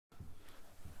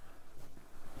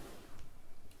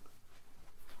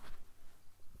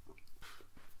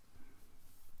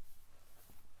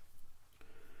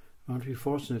Aren't we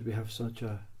fortunate we have such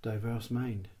a diverse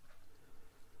mind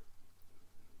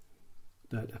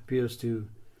that appears to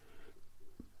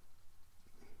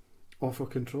offer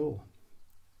control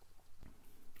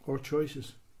or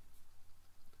choices?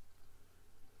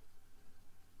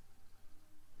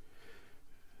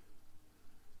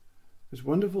 It's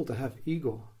wonderful to have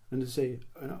ego and to say,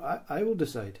 I will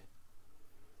decide.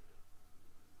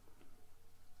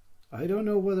 I don't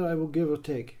know whether I will give or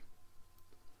take.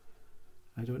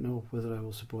 I don't know whether I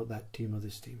will support that team or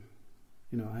this team.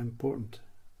 I'm important.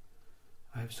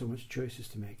 I have so much choices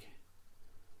to make.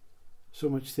 So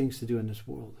much things to do in this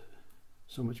world.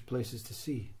 So much places to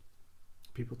see.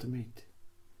 People to meet.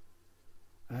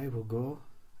 I will go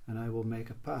and I will make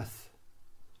a path.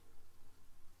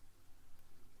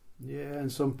 Yeah,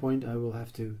 at some point I will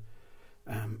have to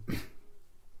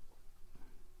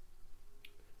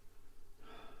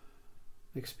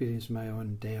experience my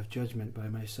own day of judgment by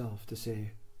myself to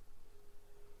say,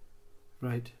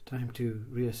 right, time to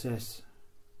reassess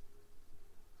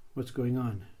what's going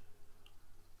on.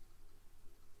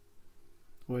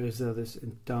 Why is there this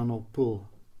internal pull?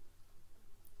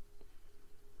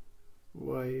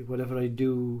 Why whatever I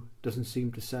do doesn't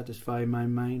seem to satisfy my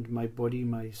mind, my body,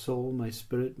 my soul, my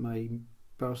spirit, my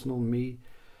personal me?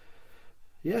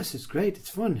 Yes, it's great, it's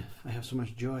fun. I have so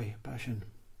much joy, passion.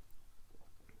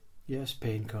 Yes,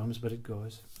 pain comes, but it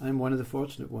goes. I'm one of the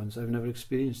fortunate ones. I've never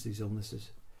experienced these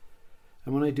illnesses.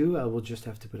 And when I do, I will just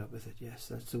have to put up with it. Yes,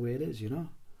 that's the way it is,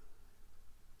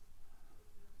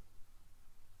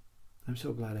 I'm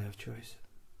so glad I have choice.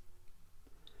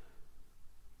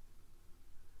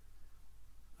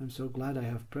 I'm so glad I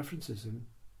have preferences and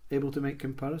able to make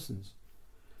comparisons.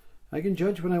 I can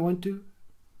judge when I want to,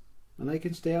 and I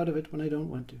can stay out of it when I don't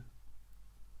want to.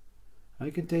 I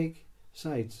can take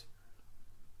sides.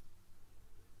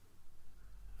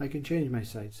 I can change my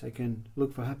sides. I can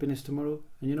look for happiness tomorrow,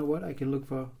 and you know what? I can look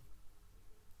for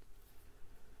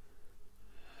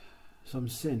some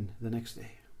sin the next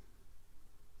day.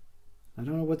 I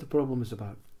don't know what the problem is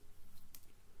about.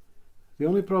 The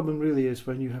only problem really is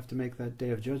when you have to make that day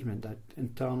of judgment, that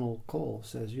internal call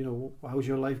says, how's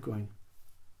your life going?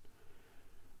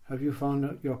 Have you found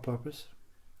out your purpose?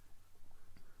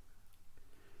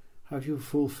 Have you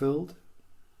fulfilled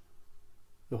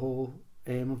the whole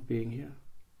aim of being here?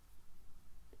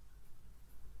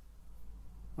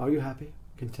 Are you happy,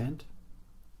 content?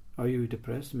 Are you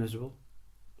depressed, miserable?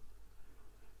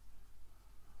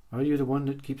 Are you the one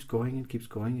that keeps going and keeps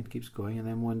going and keeps going, and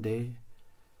then one day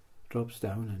drops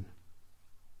down and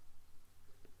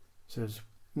says,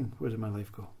 where did my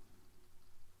life go?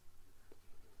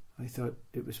 I thought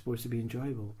it was supposed to be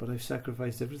enjoyable, but I've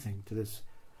sacrificed everything to this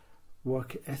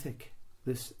work ethic,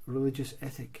 this religious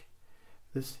ethic,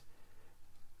 this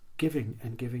giving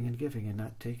and giving and giving and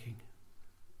not taking.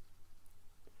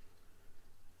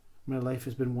 My life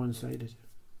has been one-sided.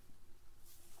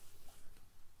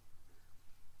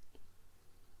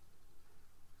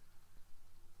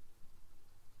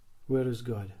 Where is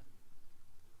God?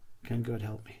 Can God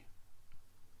help me?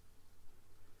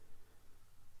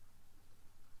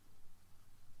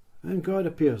 And God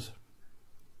appears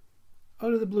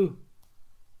out of the blue.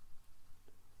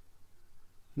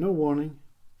 No warning,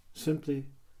 simply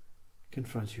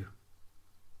confronts you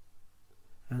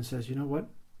and says, you know what?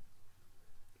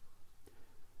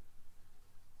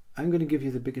 I'm going to give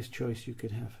you the biggest choice you can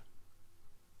have.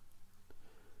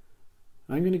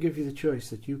 I'm going to give you the choice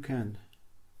that you can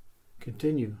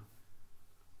continue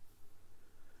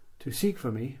to seek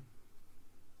for me,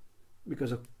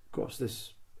 because of course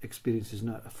this experience is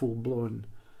not a full-blown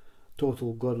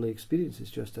total godly experience.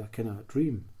 It's just a kind of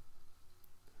dream.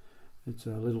 It's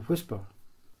a little whisper.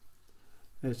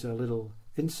 It's a little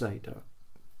insight or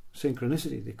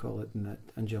synchronicity, they call it in that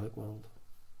angelic world.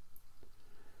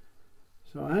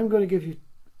 So I'm going to give you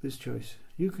this choice.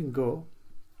 You can go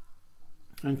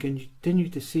and continue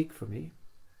to seek for me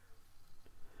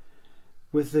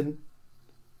with the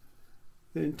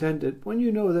intent that when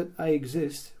you know that I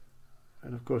exist,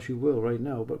 and of course you will right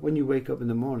now, but when you wake up in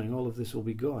the morning, all of this will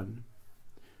be gone.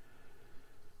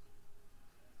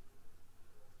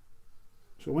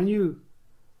 So when you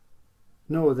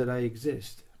know that I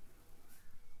exist,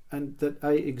 and that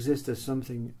I exist as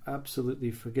something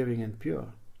absolutely forgiving and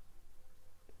pure,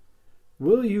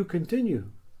 will you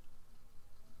continue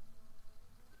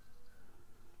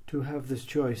to have this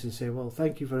choice and say, well,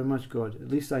 thank you very much, God. At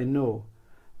least I know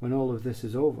when all of this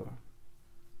is over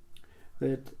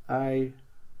that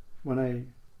when I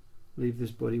leave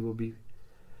this body, will be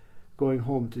going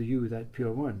home to you, that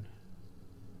pure one.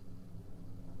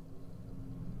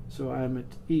 So I am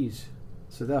at ease.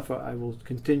 So therefore I will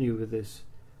continue with this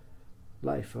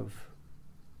life of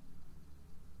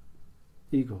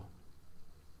ego,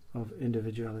 of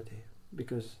individuality,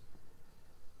 because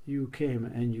you came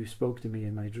and you spoke to me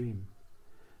in my dream.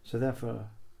 So therefore,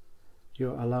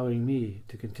 you're allowing me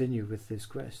to continue with this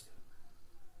quest.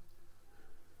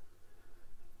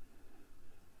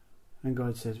 And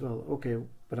God says, well, okay,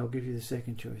 but I'll give you the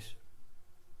second choice.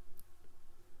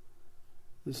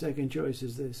 The second choice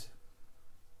is this: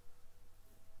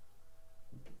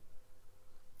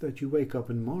 that you wake up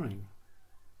in the morning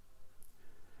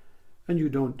and you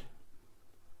don't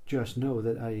just know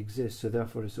that I exist, so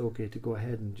therefore it's okay to go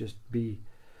ahead and just be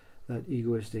that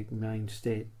egoistic mind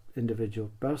state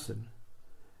individual person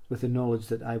with the knowledge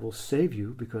that I will save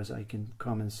you because I can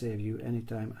come and save you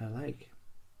anytime I like.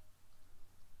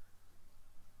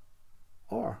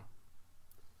 Or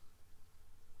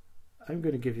I'm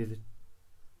going to give you the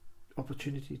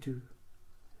opportunity to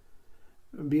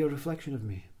be a reflection of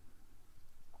me.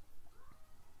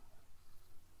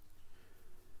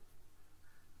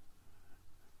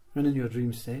 And in your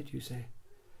dream state you say,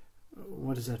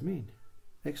 what does that mean?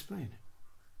 Explain.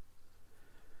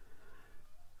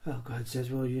 Well, God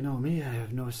says, well, you know me, I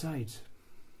have no sides.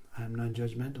 I am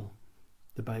non-judgmental.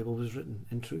 The Bible was written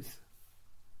in truth.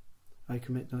 I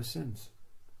commit no sins.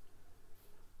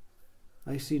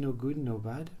 I see no good and no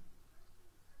bad.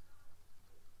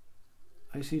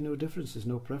 I see no differences,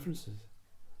 no preferences.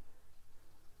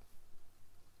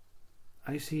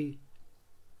 I see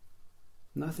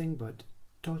nothing but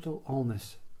total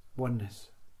allness, oneness.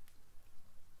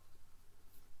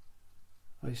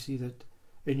 I see that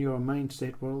in your mind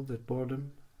state world that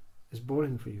boredom is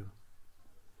boring for you,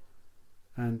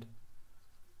 and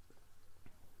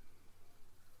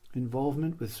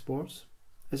involvement with sports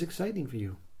is exciting for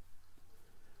you.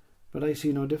 But I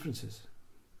see no differences.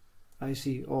 I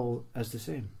see all as the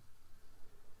same.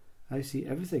 I see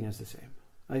everything as the same.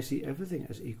 I see everything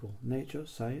as equal. Nature,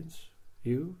 science,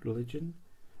 you, religion.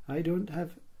 I don't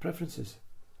have preferences.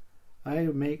 I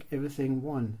make everything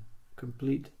one,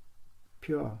 complete,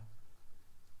 pure,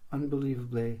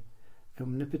 unbelievably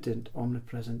omnipotent,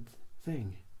 omnipresent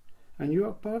thing. And you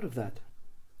are part of that.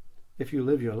 If you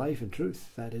live your life in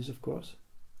truth, that is, of course.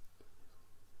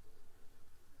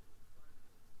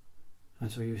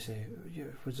 And so you say, yeah,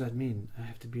 what does that mean? I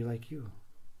have to be like you.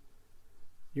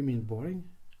 You mean boring?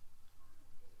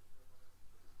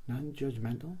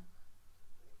 Non-judgmental?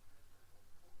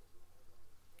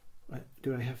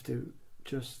 Do I have to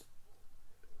just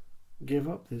give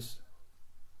up this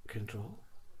control?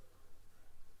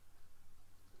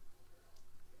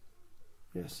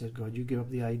 Yes, said God, you give up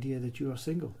the idea that you are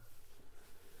single.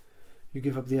 You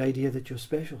give up the idea that you're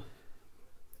special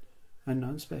and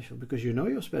non-special, because you know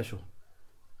you're special.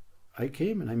 I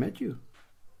came and I met you.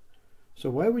 So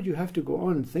why would you have to go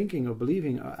on thinking or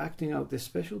believing or acting out this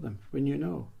specialdom when you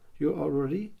know you're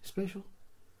already special?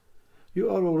 You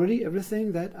are already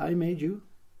everything that I made you.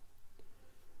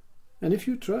 And if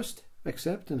you trust,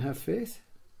 accept and have faith,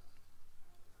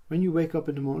 when you wake up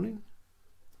in the morning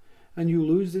and you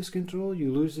lose this control,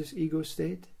 you lose this ego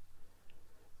state,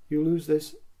 you lose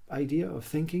this idea of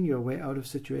thinking your way out of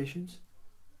situations,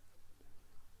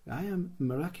 I am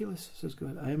miraculous, says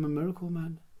God. I am a miracle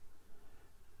man.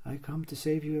 I come to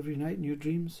save you every night in your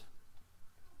dreams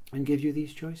and give you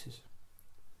these choices.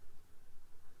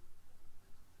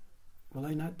 Will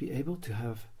I not be able to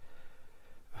have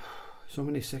so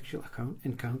many sexual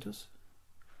encounters?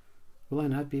 Will I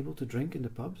not be able to drink in the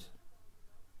pubs?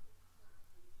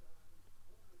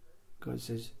 God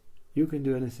says, you can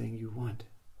do anything you want,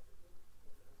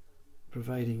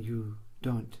 providing you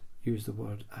don't use the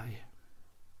word I,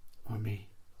 or me,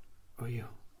 or you.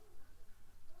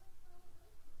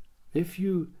 If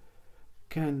you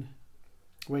can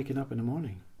waken up in the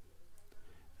morning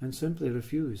and simply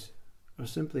refuse, or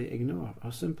simply ignore,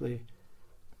 or simply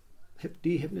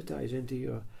dehypnotize into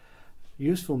your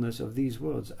usefulness of these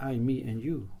words, I, me, and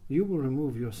you, you will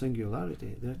remove your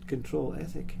singularity, that control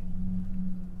ethic,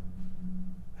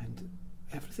 and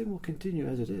everything will continue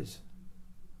as it is.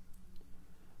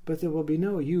 But there will be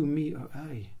no you, me, or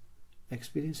I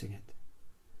experiencing it.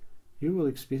 You will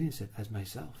experience it as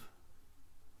myself,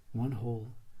 one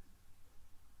whole,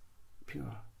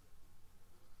 pure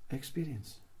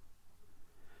experience.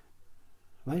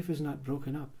 Life is not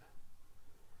broken up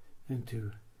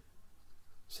into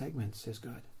segments, says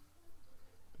God.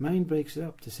 Mind breaks it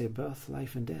up to say birth,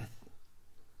 life, and death.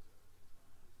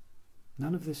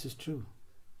 None of this is true.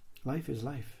 Life is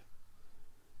life.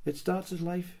 It starts as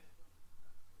life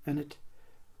and it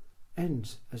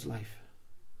ends as life.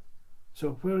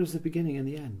 So where is the beginning and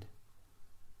the end?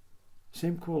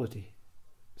 Same quality,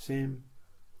 same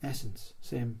essence,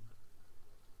 same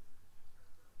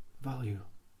value.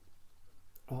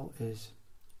 All is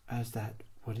as that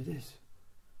what it is.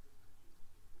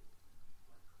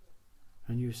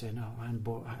 And you say, no,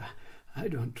 I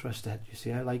don't trust that. You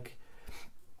see,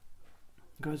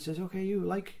 God says, okay, you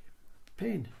like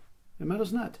pain. It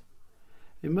matters not.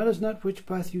 It matters not which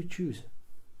path you choose.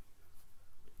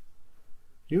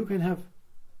 You can have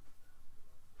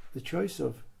the choice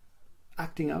of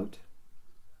acting out,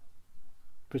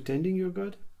 pretending you're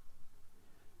God,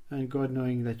 and God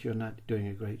knowing that you're not doing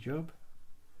a great job.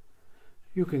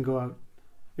 You can go out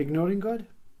ignoring God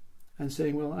and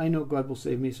saying, well, I know God will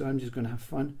save me, so I'm just going to have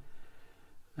fun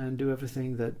and do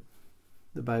everything that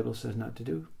the Bible says not to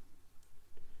do.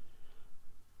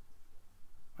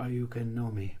 Or you can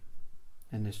know me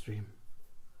in this dream.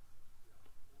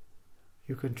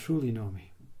 You can truly know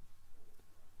me.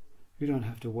 You don't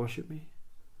have to worship me.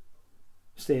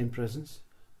 Stay in presence.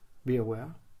 Be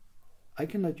aware. I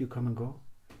can let you come and go.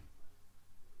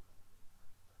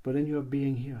 But in your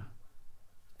being here,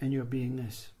 in your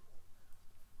beingness,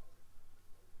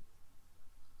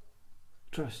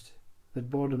 trust that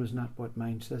boredom is not what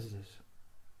mind says it is.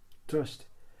 Trust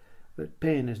that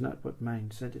pain is not what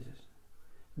mind said it is.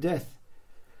 Death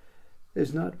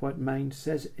is not what mind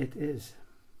says it is.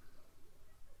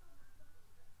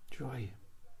 Joy,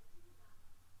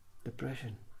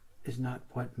 depression is not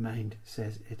what mind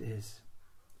says it is.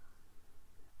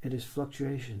 It is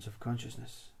fluctuations of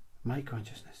consciousness, my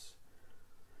consciousness.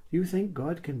 You think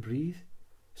God can breathe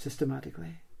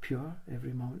systematically, pure,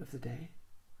 every moment of the day?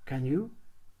 Can you?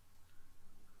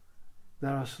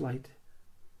 There are slight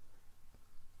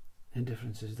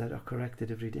indifferences that are corrected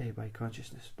every day by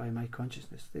consciousness, by my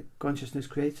consciousness. The consciousness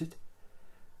creates it,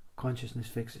 consciousness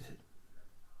fixes it.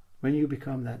 When you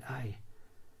become that I,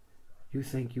 you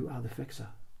think you are the fixer,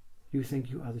 you think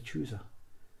you are the chooser,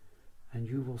 and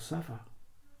you will suffer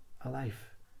a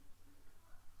life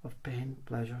of pain,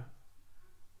 pleasure,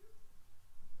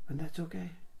 and that's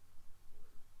okay,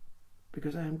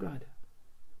 because I am God,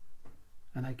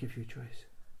 and I give you choice.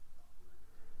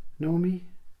 Know me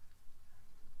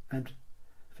and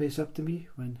face up to me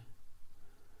when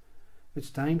it's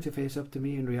time to face up to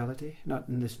me in reality, not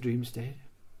in this dream state,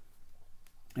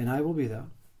 and I will be there.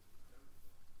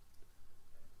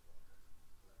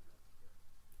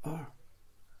 Or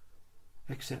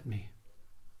accept me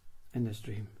in this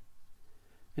dream,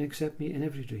 and accept me in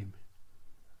every dream,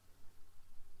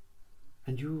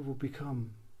 and you will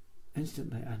become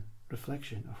instantly a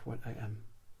reflection of what I am.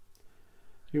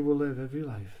 You will live every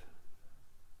life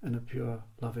in a pure,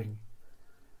 loving,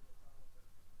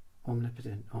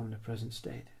 omnipotent, omnipresent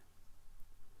state.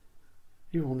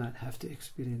 You will not have to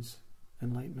experience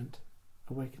enlightenment,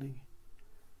 awakening,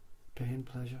 pain,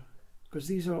 pleasure, because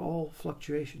these are all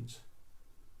fluctuations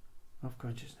of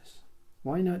consciousness.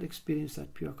 Why not experience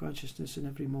that pure consciousness in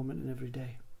every moment and every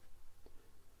day?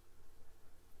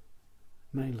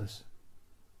 Mindless.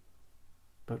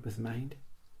 But with mind,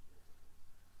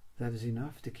 that is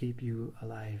enough to keep you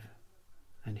alive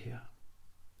and here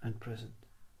and present.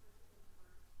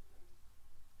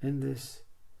 In this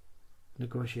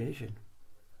negotiation,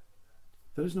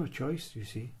 there is no choice, you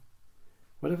see.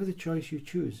 Whatever the choice you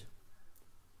choose,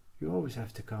 you always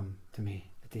have to come to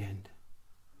me at the end.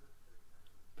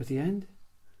 But the end,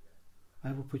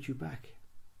 I will put you back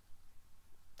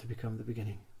to become the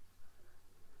beginning.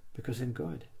 Because in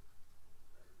God,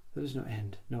 there is no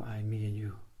end, no I, me and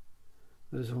you.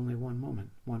 There is only one moment,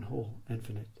 one whole,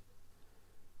 infinite,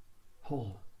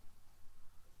 whole,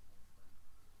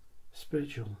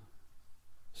 spiritual,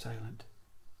 silent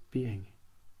being.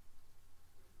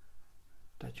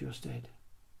 That's your state.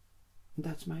 And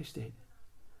that's my state.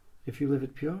 If you live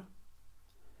it pure,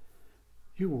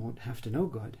 you won't have to know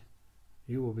God.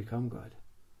 You will become God.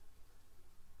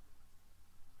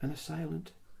 In a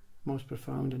silent, most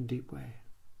profound and deep way.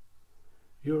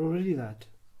 You're already that.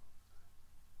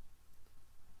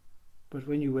 But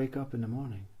when you wake up in the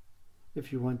morning,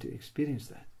 if you want to experience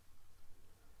that,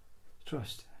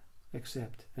 trust,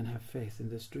 accept, and have faith in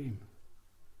this dream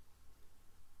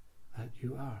that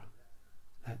you are,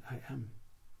 that I am.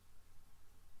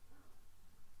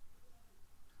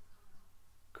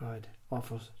 God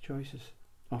offers choices,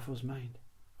 offers mind,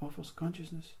 offers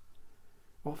consciousness,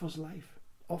 offers life,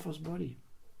 offers body.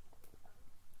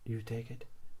 You take it,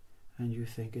 and you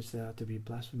think it's there to be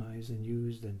blasphemized and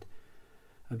used and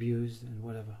abused and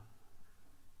whatever.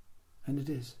 And it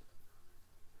is.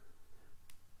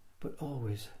 But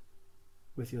always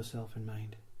with yourself in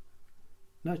mind.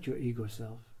 Not your ego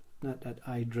self, not that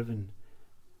I-driven,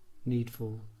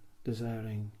 needful,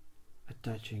 desiring,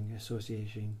 attaching,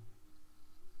 associating,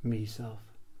 me self,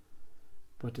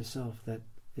 but the self that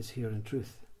is here in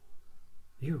truth,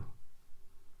 You,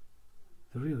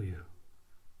 the real you.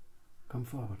 Come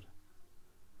forward.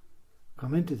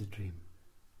 Come into the dream.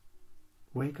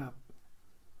 Wake up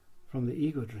from the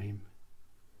ego dream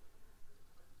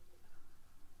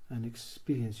and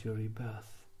experience your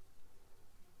rebirth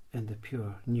in the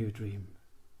pure new dream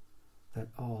that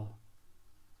all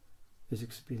is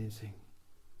experiencing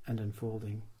and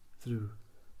unfolding through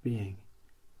being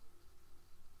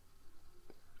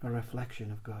a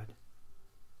reflection of God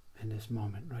in this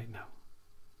moment right now,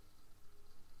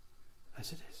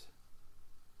 as it is.